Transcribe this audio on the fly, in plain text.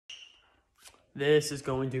This is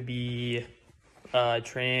going to be a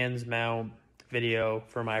trans mount video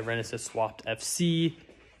for my Renesis swapped FC,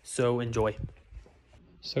 so enjoy.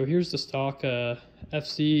 So here's the stock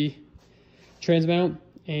FC trans mount,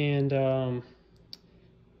 and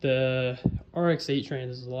the RX-8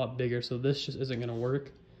 trans is a lot bigger, so this just isn't gonna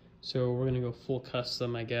work. So we're gonna go full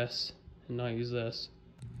custom, I guess, and not use this.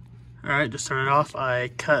 All right, to start it off, I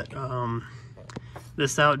cut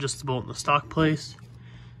this out just to bolt in the stock place.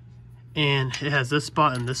 And it has this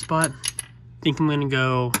spot and this spot. I think I'm gonna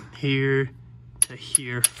go here to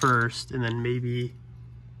here first, and then maybe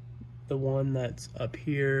the one that's up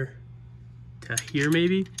here to here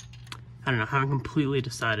maybe. I don't know, I haven't completely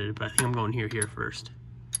decided, but I think I'm going here first.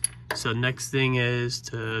 So next thing is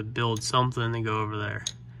to build something and go over there.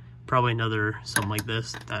 Probably another something like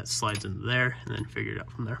this that slides into there, and then figure it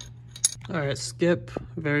out from there. All right, skip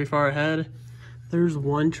very far ahead. There's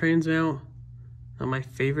one trans mount. Not my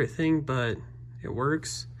favorite thing, but it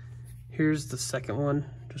works. Here's the second one.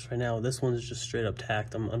 Just right now, this one's just straight up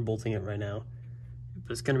tacked. I'm unbolting it right now.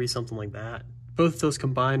 But it's gonna be something like that. Both of those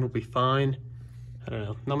combined will be fine. I don't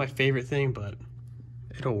know, not my favorite thing, but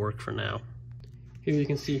it'll work for now. Here you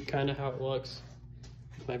can see kind of how it looks.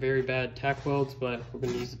 My very bad tack welds, but we're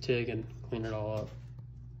gonna use the TIG and clean it all up.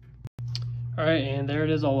 All right, and there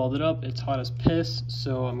it is all welded up. It's hot as piss,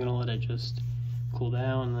 so I'm gonna let it just cool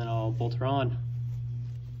down and then I'll bolt her on.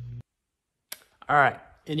 All right,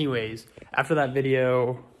 anyways, after that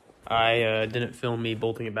video, I didn't film me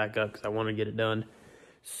bolting it back up because I wanted to get it done.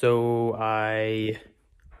 So I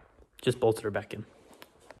just bolted her back in.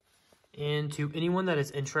 And to anyone that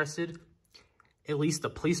is interested, at least the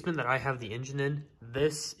placement that I have the engine in,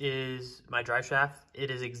 this is my drive shaft.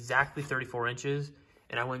 It is exactly 34 inches,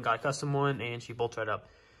 and I went and got a custom one, and she bolts right up.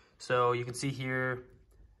 So you can see here,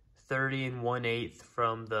 30 1/8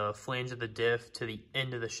 from the flange of the diff to the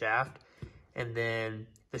end of the shaft. And then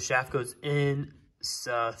the shaft goes in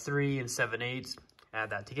 3 7/8. Add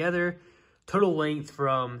that together. Total length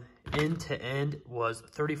from end to end was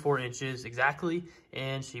 34 inches exactly,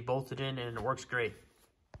 and she bolted in and it works great.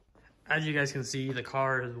 As you guys can see, the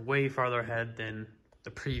car is way farther ahead than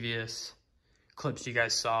the previous clips you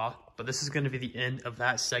guys saw, but this is going to be the end of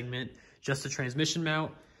that segment, just the transmission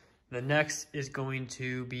mount. The next is going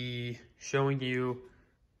to be showing you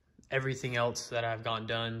everything else that I've gotten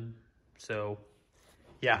done. So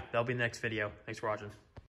yeah, that'll be the next video. Thanks for watching.